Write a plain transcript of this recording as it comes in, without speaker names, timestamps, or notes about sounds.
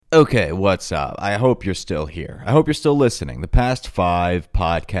Okay, what's up? I hope you're still here. I hope you're still listening. The past 5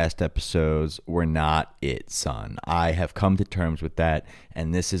 podcast episodes were not it, son. I have come to terms with that,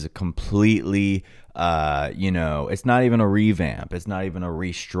 and this is a completely, it's not even a revamp. It's not even a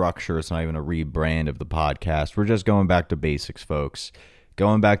restructure. It's not even a rebrand of the podcast. We're just going back to basics, folks.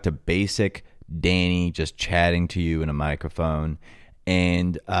 Going back to basic Danny just chatting to you in a microphone.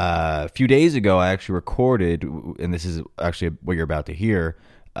 And a few days ago, I actually recorded, and this is actually what you're about to hear,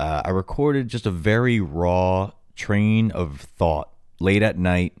 I recorded just a very raw train of thought late at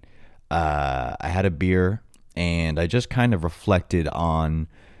night. I had a beer, and I just kind of reflected on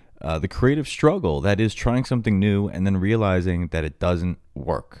the creative struggle that is trying something new and then realizing that it doesn't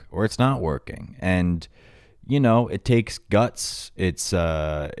work or it's not working. And it takes guts. It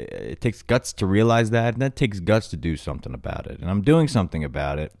takes guts to realize that, and that takes guts to do something about it. And I'm doing something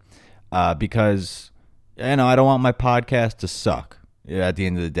about it because I don't want my podcast to suck at the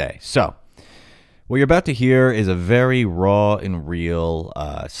end of the day. So what you're about to hear is a very raw and real,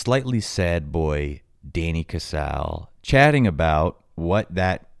 slightly sad boy, Danny Casale, chatting about what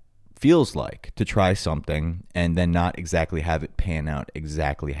that feels like to try something and then not exactly have it pan out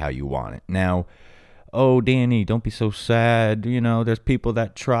exactly how you want it. Now, oh, Danny, don't be so sad. There's people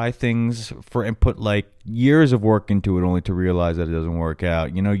that try things and put like years of work into it only to realize that it doesn't work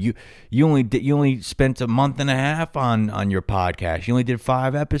out. You only spent a month and a half on your podcast. You only did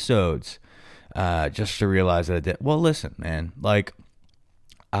 5 episodes just to realize that it did. Well, listen, man, like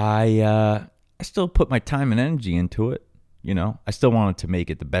I still put my time and energy into it. I still wanted to make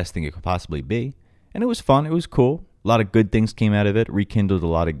it the best thing it could possibly be. And it was fun. It was cool. A lot of good things came out of it. Rekindled a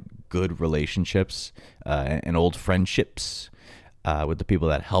lot of good relationships and old friendships with the people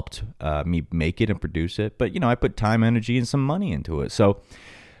that helped me make it and produce it. But, I put time, energy, and some money into it. So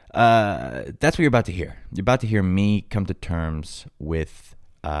that's what you're about to hear. You're about to hear me come to terms with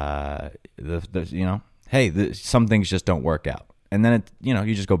some things just don't work out. And then,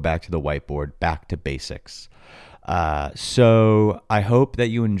 you just go back to the whiteboard, back to basics. So I hope that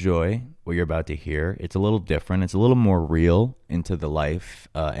you enjoy what you're about to hear. It's a little different. It's a little more real into the life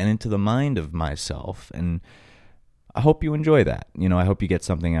and into the mind of myself. And I hope you enjoy that. I hope you get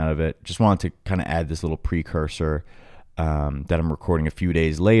something out of it. Just wanted to kind of add this little precursor that I'm recording a few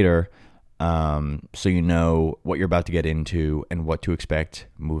days later so you know what you're about to get into and what to expect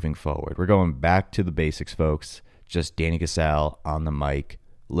moving forward. We're going back to the basics, folks. Just Danny Casale on the mic,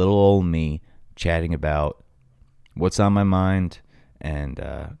 little old me chatting about what's on my mind, and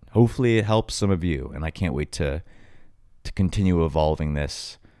hopefully it helps some of you. And I can't wait to continue evolving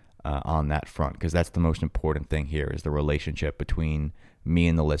this on that front, because that's the most important thing here, is the relationship between me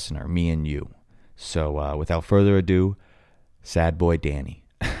and the listener, me and you. So without further ado, sad boy Danny.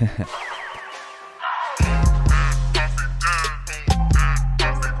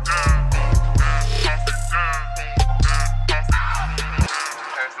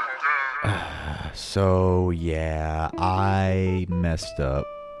 So, yeah, I messed up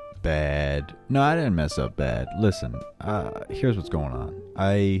bad. No, I didn't mess up bad. Listen, here's what's going on.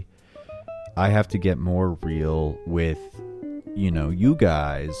 I have to get more real with, you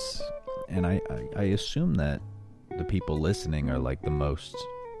guys. And I assume that the people listening are, like, the most,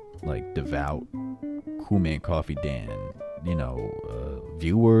 like, devout Cool Man Coffee Dan,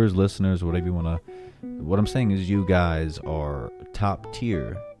 viewers, listeners, whatever you want to. What I'm saying is you guys are top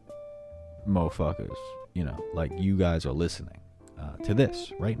tier motherfuckers, like you guys are listening to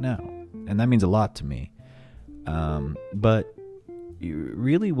this right now, and that means a lot to me. But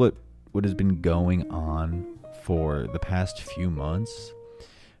really what has been going on for the past few months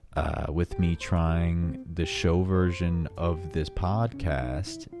with me trying the show version of this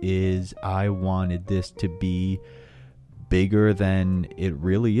podcast is I wanted this to be bigger than it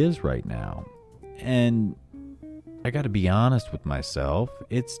really is right now. And I gotta be honest with myself,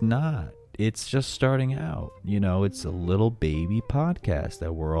 it's not. It's just starting out, it's a little baby podcast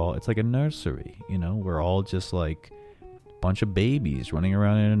that it's like a nursery, we're all just like a bunch of babies running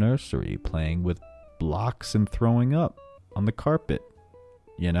around in a nursery playing with blocks and throwing up on the carpet,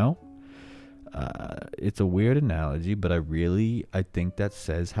 it's a weird analogy, but I think that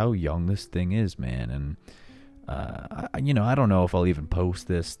says how young this thing is, man. And I don't know if I'll even post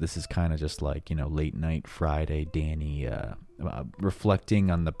this. This is kind of just like, late night Friday Danny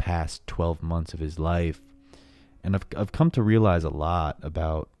reflecting on the past 12 months of his life. And I've come to realize a lot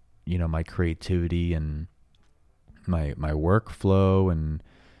about, my creativity and my workflow and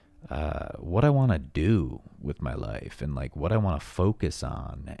what I want to do with my life and like what I want to focus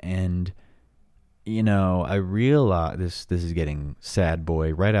on. And I realize this is getting sad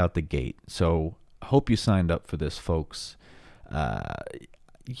boy right out the gate. So I hope you signed up for this, folks.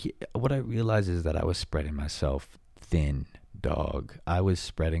 what I realized is that I was spreading myself thin, dog. I was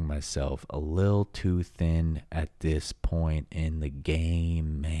spreading myself a little too thin at this point in the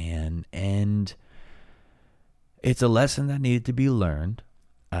game, man. And it's a lesson that needed to be learned.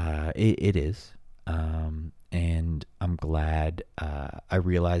 It is. And I'm glad I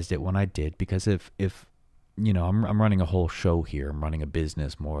realized it when I did, because if I'm running a whole show here. I'm running a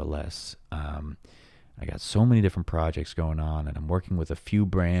business, more or less. I got so many different projects going on, and I'm working with a few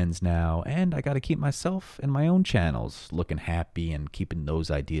brands now, and I got to keep myself and my own channels looking happy and keeping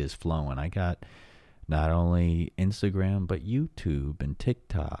those ideas flowing. I got not only Instagram, but YouTube and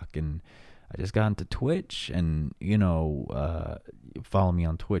TikTok, and I just got into Twitch, and follow me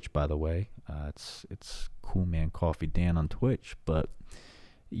on Twitch, by the way. It's Cool Man Coffee Dan on Twitch, but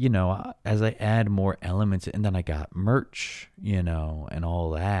as I add more elements, and then I got merch, and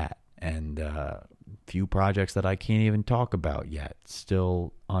all that, and few projects that I can't even talk about yet,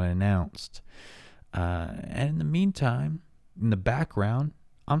 still unannounced. And in the meantime, in the background,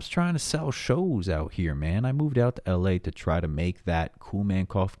 I'm trying to sell shows out here, man. I moved out to LA to try to make that Cool Man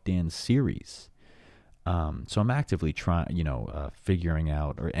Coffee Dan series. So I'm actively trying, figuring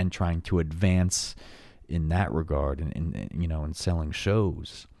out and trying to advance in that regard, and selling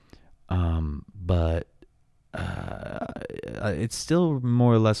shows. But it's still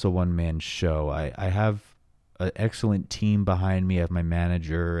more or less a one-man show. I have an excellent team behind me. I have my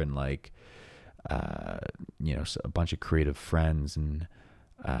manager and a bunch of creative friends, and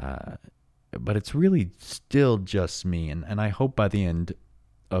but it's really still just me. And I hope by the end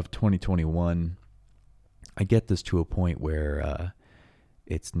of 2021, I get this to a point where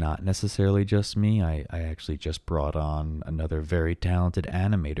it's not necessarily just me. I actually just brought on another very talented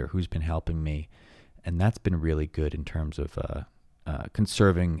animator who's been helping me, and that's been really good in terms of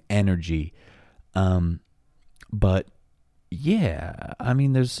conserving energy. But yeah, I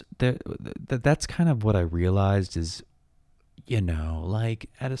mean, that's kind of what I realized is,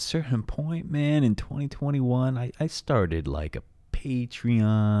 at a certain point, man, in 2021, I started a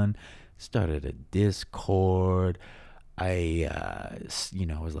Patreon, started a Discord. I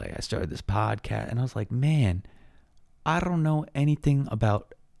started this podcast, and I was like, man, I don't know anything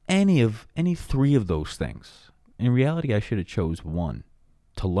about any three of those things. In reality, I should have chose one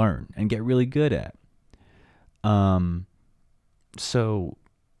to learn and get really good at. So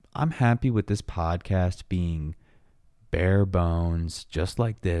I'm happy with this podcast being bare bones, just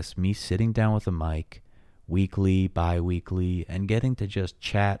like this, me sitting down with a mic weekly, bi-weekly, and getting to just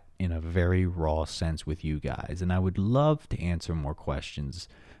chat in a very raw sense with you guys. And I would love to answer more questions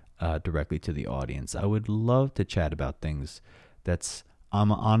directly to the audience. I would love to chat about things that's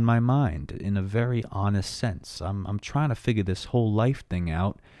on my mind in a very honest sense. I'm trying to figure this whole life thing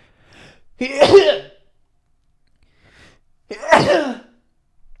out.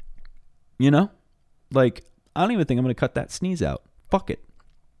 I don't even think I'm going to cut that sneeze out. Fuck it.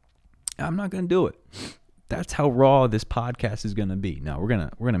 I'm not going to do it. That's how raw this podcast is going to be. Now, we're going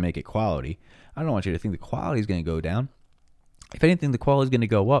to make it quality. I don't want you to think the quality is going to go down. If anything, the quality is going to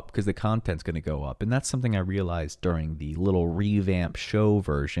go up because the content's going to go up. And that's something I realized during the little revamp show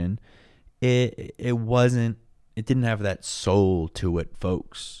version. It didn't have that soul to it,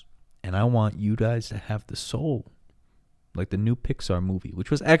 folks. And I want you guys to have the soul. Like the new Pixar movie, which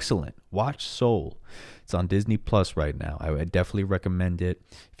was excellent. Watch Soul. It's on Disney Plus right now. I would definitely recommend it.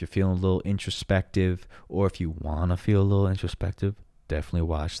 If you're feeling a little introspective, or if you want to feel a little introspective, definitely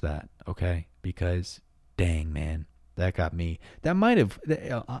watch that, okay? Because, dang, man, that got me. That might have,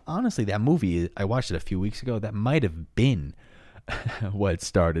 honestly, that movie, I watched it a few weeks ago. That might have been what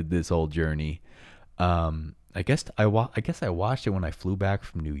started this whole journey. I guess I watched it when I flew back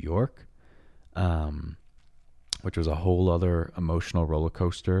from New York. Which was a whole other emotional roller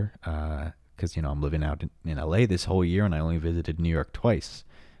coaster, because, I'm living out in LA this whole year, and I only visited New York twice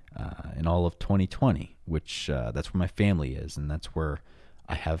in all of 2020, which that's where my family is, and that's where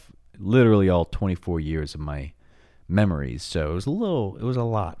I have literally all 24 years of my memories. So it was a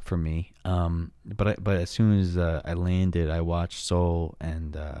lot for me. But as soon as I landed, I watched Soul,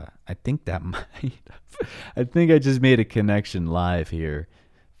 and I think I think I just made a connection live here,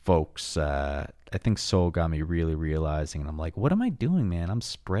 folks. I think Soul got me really realizing, and I'm like, what am I doing, man? I'm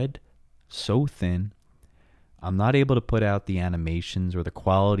spread so thin. I'm not able to put out the animations or the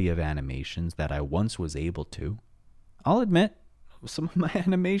quality of animations that I once was able to. I'll admit, some of my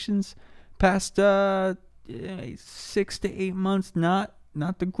animations past 6 to 8 months, not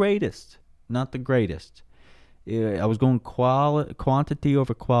the greatest. Not the greatest. I was going quantity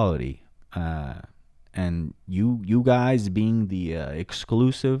over quality. And you guys being the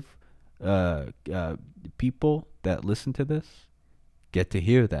exclusive people that listen to this, get to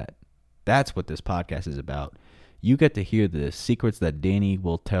hear that. That's what this podcast is about. You get to hear the secrets that Danny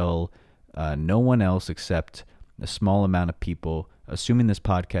will tell no one else except a small amount of people, assuming this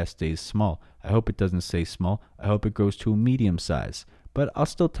podcast stays small. I hope it doesn't stay small. I hope it grows to a medium size. But I'll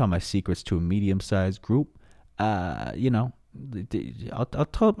still tell my secrets to a medium-sized group. You know, I'll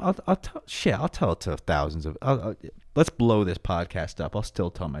tell it to thousands of. Let's blow this podcast up. I'll still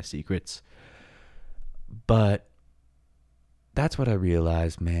tell my secrets. But that's what I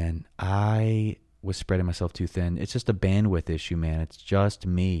realized, man. I was spreading myself too thin. It's just a bandwidth issue, man. It's just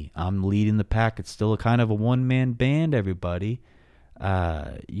me. I'm leading the pack. It's still a kind of a one-man band, everybody.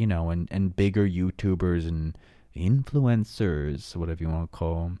 You know, and bigger YouTubers and influencers, whatever you want to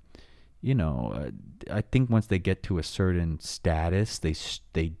call them. You know, I think once they get to a certain status,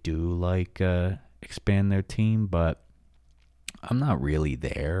 they do like expand their team, but I'm not really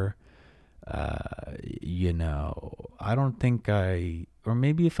there. You know, I don't think or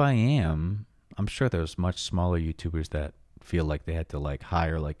maybe if I am, I'm sure there's much smaller YouTubers that feel like they had to like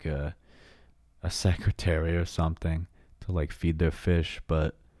hire like a secretary or something to like feed their fish,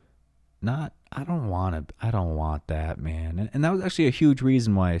 but I don't want that, man. And that was actually a huge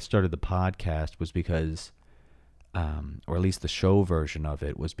reason why I started the podcast, was because, or at least the show version of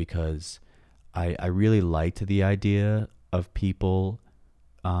it, was because I really liked the idea of people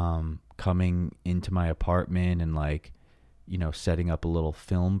coming into my apartment and like, you know, setting up a little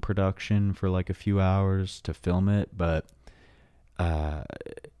film production for like a few hours to film it. But I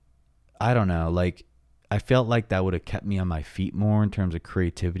don't know, like I felt like that would have kept me on my feet more in terms of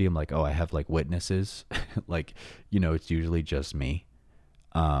creativity. I'm like, oh, I have like witnesses. Like, you know, it's usually just me,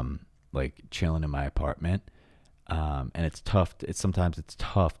 like chilling in my apartment. And it's tough. Sometimes it's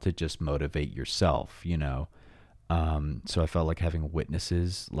tough to just motivate yourself, you know? So I felt like having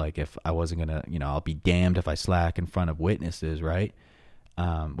witnesses, like if I wasn't going to, you know, I'll be damned if I slack in front of witnesses. Right.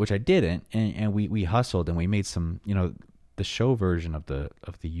 Which I didn't. And we hustled and we made some, you know, the show version of the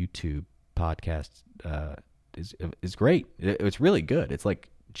YouTube podcast is great. It's really good. It's like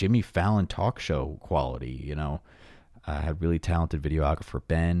Jimmy Fallon talk show quality, you know. I had really talented videographer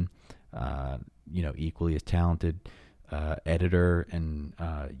Ben, you know, equally as talented editor and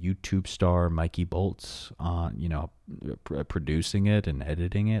YouTube star Mikey Bolts on, you know, producing it and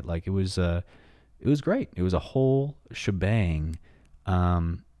editing it. Like it was great. It was a whole shebang.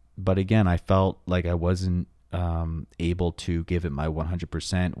 But again, I felt like I wasn't able to give it my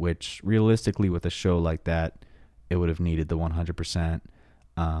 100%, which realistically with a show like that, it would have needed the 100%.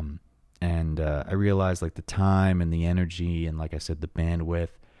 And I realized like the time and the energy and, like I said, the bandwidth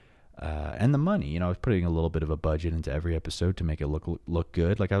and the money, you know, I was putting a little bit of a budget into every episode to make it look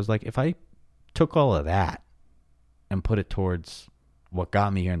good. Like I was like, if I took all of that and put it towards what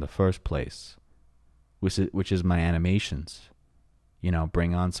got me here in the first place, which is my animations, you know,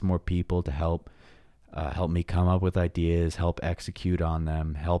 bring on some more people to help me come up with ideas, help execute on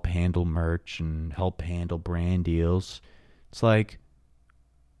them, help handle merch, and help handle brand deals. It's like,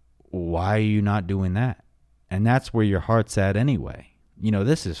 why are you not doing that? And that's where your heart's at anyway. You know,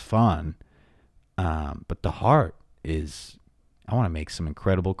 this is fun, but the heart is, I want to make some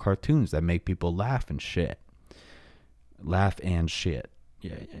incredible cartoons that make people laugh and shit.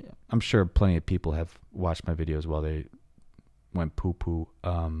 Yeah. I'm sure plenty of people have watched my videos while they went poo-poo.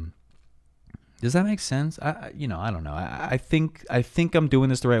 Does that make sense? I don't know. I think I'm doing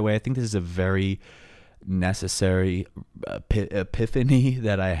this the right way. I think this is a very necessary epiphany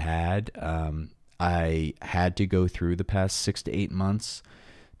that I had. I had to go through the past 6 to 8 months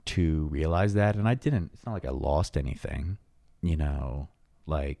to realize that, and I didn't. It's not like I lost anything, you know.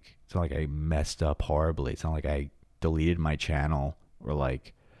 Like, it's not like I messed up horribly. It's not like I deleted my channel or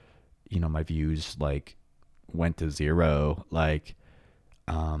like, you know, my views like went to zero. Like,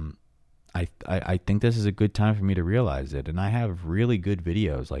 I think this is a good time for me to realize it, and I have really good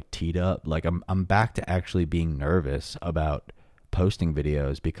videos like teed up. Like I'm back to actually being nervous about posting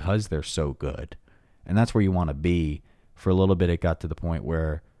videos because they're so good, and that's where you want to be. For a little bit, it got to the point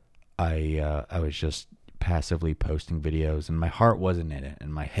where I was just passively posting videos, and my heart wasn't in it,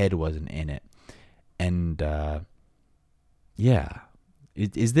 and my head wasn't in it, and yeah,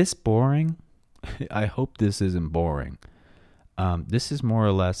 is this boring? I hope this isn't boring. This is more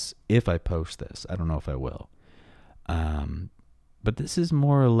or less, if I post this, I don't know if I will. But this is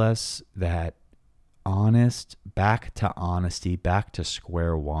more or less that honest, back to honesty, back to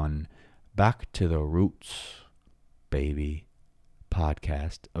square one, back to the roots, baby,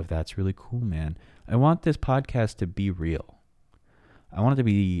 podcast of That's Really Cool, Man. I want this podcast to be real. I want it to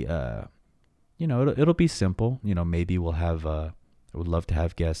be, it'll be simple. You know, maybe we'll have, I would love to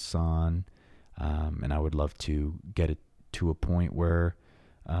have guests on, and I would love to get it to a point where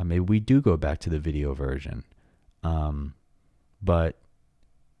maybe we do go back to the video version. But,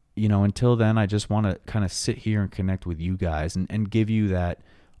 until then, I just want to kind of sit here and connect with you guys and give you that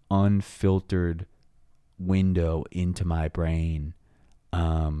unfiltered window into my brain.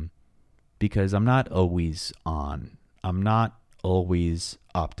 Because I'm not always on. I'm not always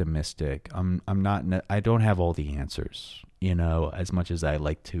optimistic. I don't have all the answers, as much as I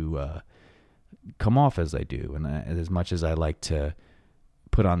like to come off as I do, and as much as I like to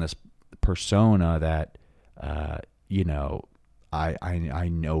put on this persona that I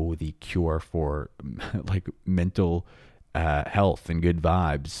know the cure for like mental health and good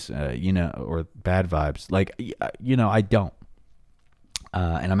vibes, or bad vibes. Like, I don't.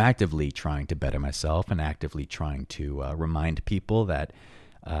 And I'm actively trying to better myself and actively trying to remind people that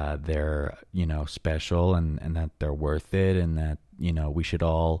they're, special and that they're worth it, and that, we should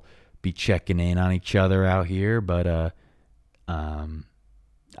all be checking in on each other out here. But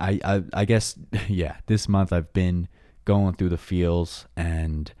I guess, yeah, this month I've been going through the feels,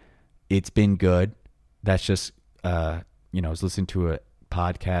 and it's been good. That's just, I was listening to a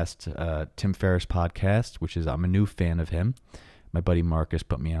podcast, Tim Ferriss podcast, which is, I'm a new fan of him. My buddy Marcus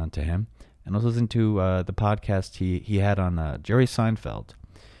put me on to him. And I was listening to the podcast he had on Jerry Seinfeld.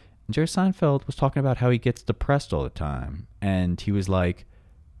 And Jerry Seinfeld was talking about how he gets depressed all the time. And he was like,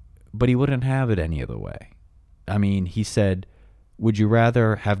 but he wouldn't have it any other way. I mean, he said, would you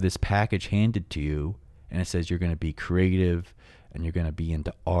rather have this package handed to you and it says you're going to be creative and you're going to be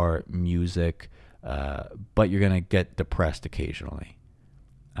into art, music, but you're going to get depressed occasionally?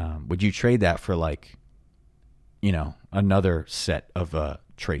 Would you trade that for like, another set of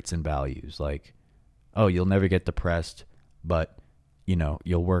traits and values? Like, oh, you'll never get depressed, but,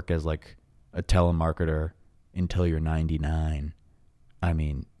 you'll work as like a telemarketer until you're 99. I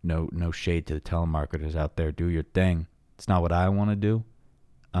mean, no shade to the telemarketers out there. Do your thing. It's not what I want to do.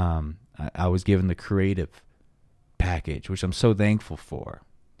 I was given the creative package, which I'm so thankful for.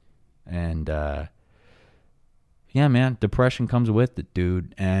 And, yeah, man, depression comes with it,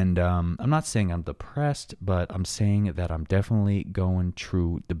 dude. And I'm not saying I'm depressed, but I'm saying that I'm definitely going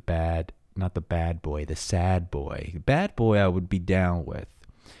through the sad boy. Bad boy I would be down with.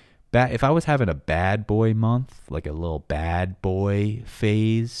 If I was having a bad boy month, like a little bad boy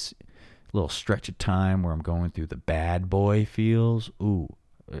phase, a little stretch of time where I'm going through the bad boy feels, ooh,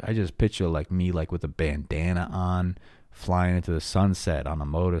 I just picture like me like with a bandana on, flying into the sunset on a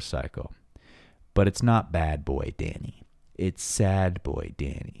motorcycle. But it's not bad boy Danny. It's sad boy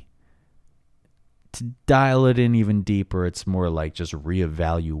Danny. To dial it in even deeper, it's more like just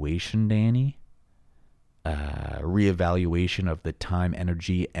reevaluation Danny. Reevaluation of the time,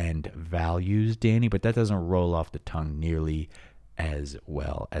 energy, and values Danny. But that doesn't roll off the tongue nearly as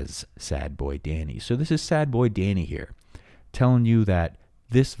well as sad boy Danny. So this is sad boy Danny here, telling you that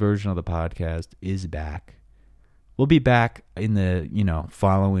this version of the podcast is back. We'll be back in the,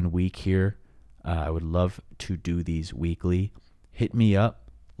 following week here. I would love to do these weekly. Hit me up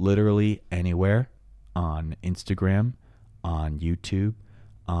literally anywhere on Instagram, on YouTube,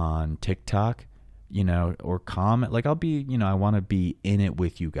 on TikTok, or comment. Like, I'll be, I want to be in it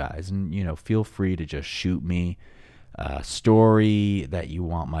with you guys. And, feel free to just shoot me a story that you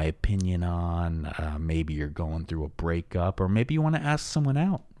want my opinion on. Maybe you're going through a breakup, or maybe you want to ask someone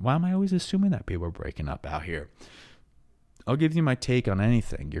out. Why am I always assuming that people are breaking up out here? I'll give you my take on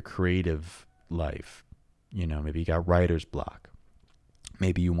anything. Your creative life. Maybe you got writer's block.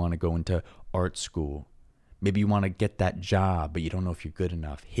 Maybe you want to go into art school. Maybe you want to get that job, but you don't know if you're good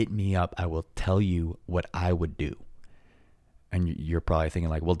enough. Hit me up. I will tell you what I would do. And you're probably thinking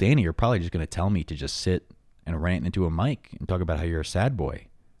like, well, Danny, you're probably just going to tell me to just sit and rant into a mic and talk about how you're a sad boy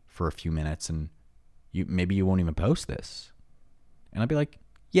for a few minutes, and maybe you won't even post this. And I'd be like,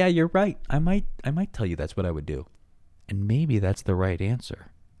 yeah, you're right. I might tell you that's what I would do. And maybe that's the right answer.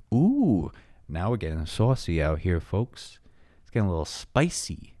 Ooh, now we're getting saucy out here, folks. It's getting a little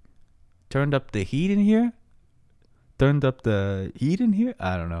spicy. Turned up the heat in here? I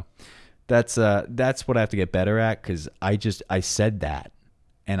don't know. That's what I have to get better at, because I said that,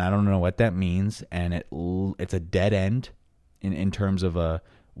 and I don't know what that means, and it's a dead end in terms of a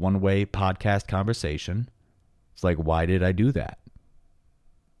one-way podcast conversation. It's like, why did I do that?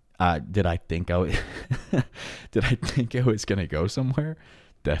 Did I think I was gonna go somewhere?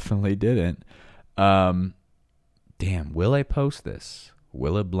 Definitely didn't. Damn, will I post this?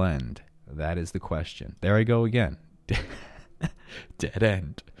 Will it blend? That is the question. There I go again. Dead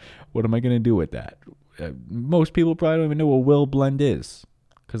end. What am I going to do with that? Most people probably don't even know what will blend is,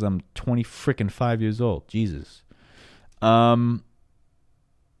 because I'm 5 years old. Jesus.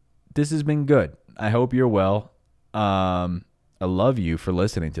 This has been good. I hope you're well. I love you for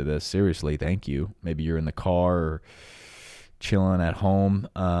listening to this. Seriously, thank you. Maybe you're in the car or chilling at home.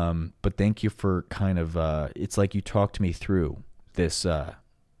 But thank you for kind of, it's like you talked me through this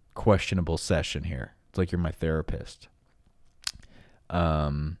questionable session here. It's like you're my therapist.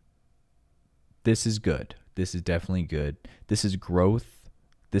 This is good. This is definitely good. This is growth.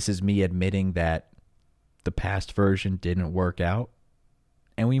 This is me admitting that the past version didn't work out,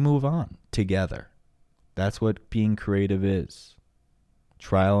 and we move on together. That's what being creative is.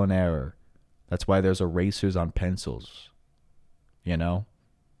 Trial and error. That's why there's erasers on pencils. You know?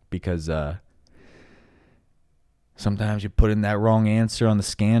 Because sometimes you put in that wrong answer on the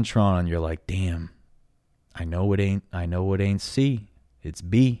Scantron and you're like, damn, I know it ain't C. It's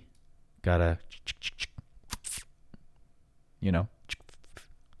B. Gotta, you know.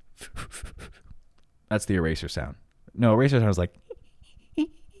 That's the eraser sound. No, eraser sound is like.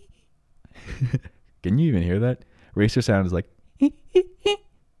 Can you even hear that? Eraser sound is like.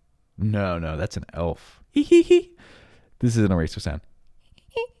 No, that's an elf. This is an eraser sound.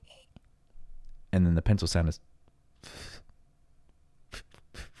 And then the pencil sound is.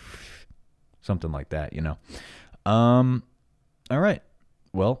 Something like that, you know. All right.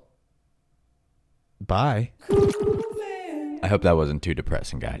 Well, bye. I hope that wasn't too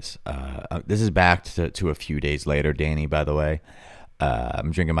depressing, guys. This is back to a few days later, Danny, by the way. I'm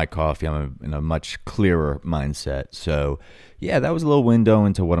drinking my coffee. I'm in a much clearer mindset. So, yeah, that was a little window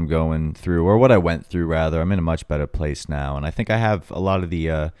into what I'm going through, or what I went through, rather. I'm in a much better place now. And I think I have a lot of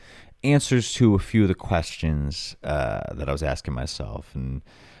the answers to a few of the questions that I was asking myself. And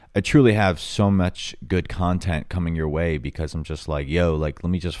I truly have so much good content coming your way because I'm just like, yo, like, let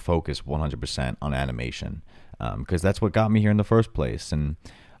me just focus 100% on animation. Because that's what got me here in the first place. And,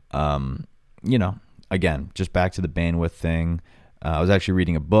 you know, again, just back to the bandwidth thing. I was actually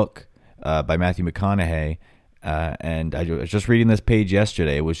reading a book by Matthew McConaughey, and I was just reading this page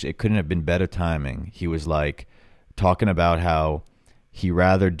yesterday, which it couldn't have been better timing. He was like talking about how he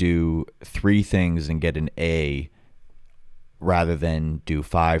rather do 3 things and get an A rather than do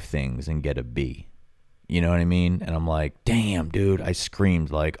 5 things and get a B. You know what I mean? And I'm like, damn, dude, I screamed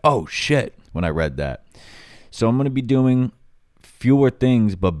like, oh, shit, when I read that. So I'm going to be doing fewer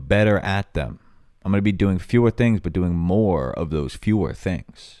things, but better at them. I'm going to be doing fewer things, but doing more of those fewer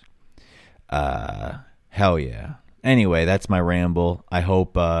things. Hell yeah. Anyway, that's my ramble. I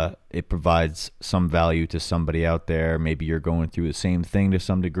hope it provides some value to somebody out there. Maybe you're going through the same thing to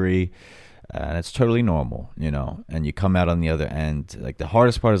some degree. And it's totally normal, you know, and you come out on the other end. Like, the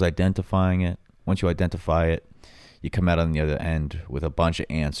hardest part is identifying it. Once you identify it, you come out on the other end with a bunch of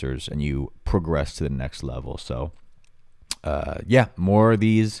answers and you progress to the next level. So, yeah, more of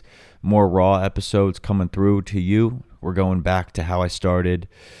these, more raw episodes coming through to you. We're going back to how I started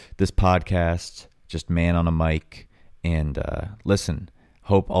this podcast, just man on a mic. And listen,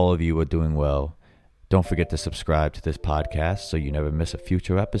 hope all of you are doing well. Don't forget to subscribe to this podcast so you never miss a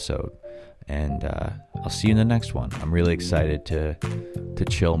future episode. And I'll see you in the next one. I'm really excited to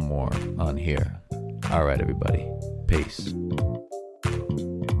chill more on here. All right, everybody. Peace.